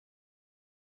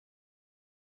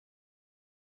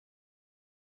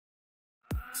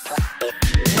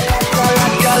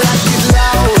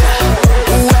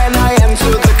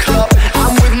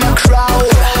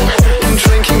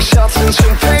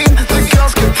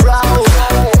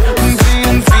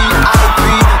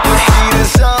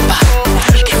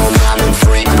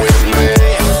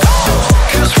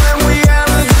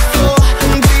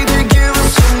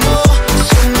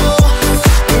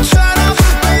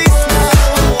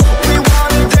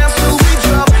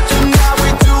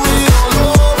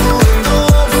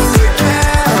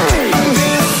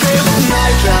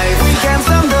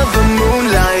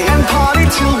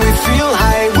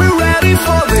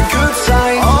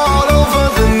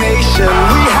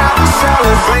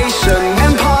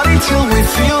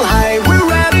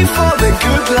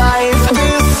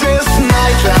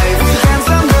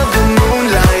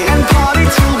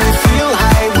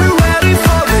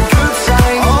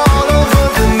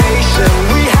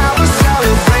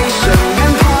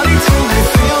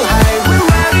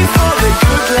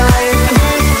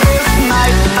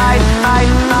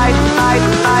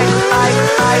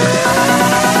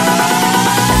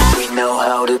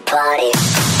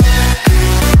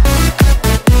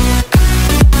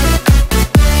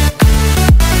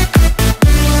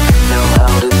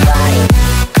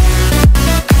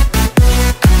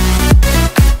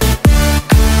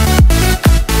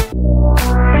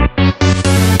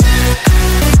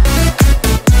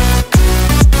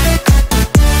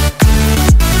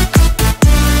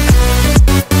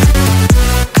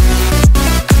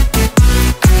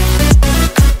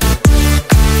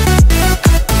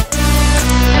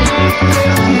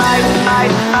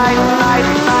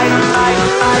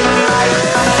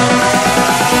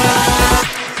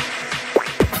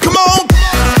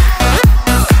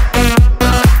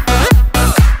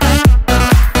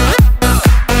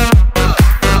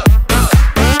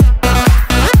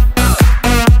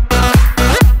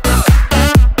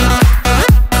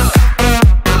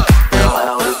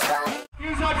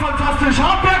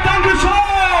Hartberg,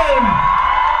 Dankeschön!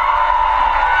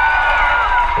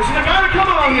 Das ist eine geile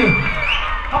Kamera hier.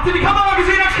 Habt ihr die Kamera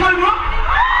gesehen, eXcalibur?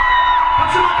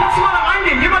 Kannst du mal da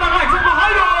reingehen? Geh mal da rein, sag mal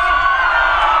Hallo!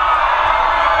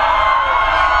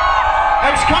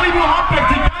 eXcalibur Hartberg,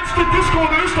 die geilste Disco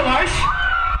in Österreich.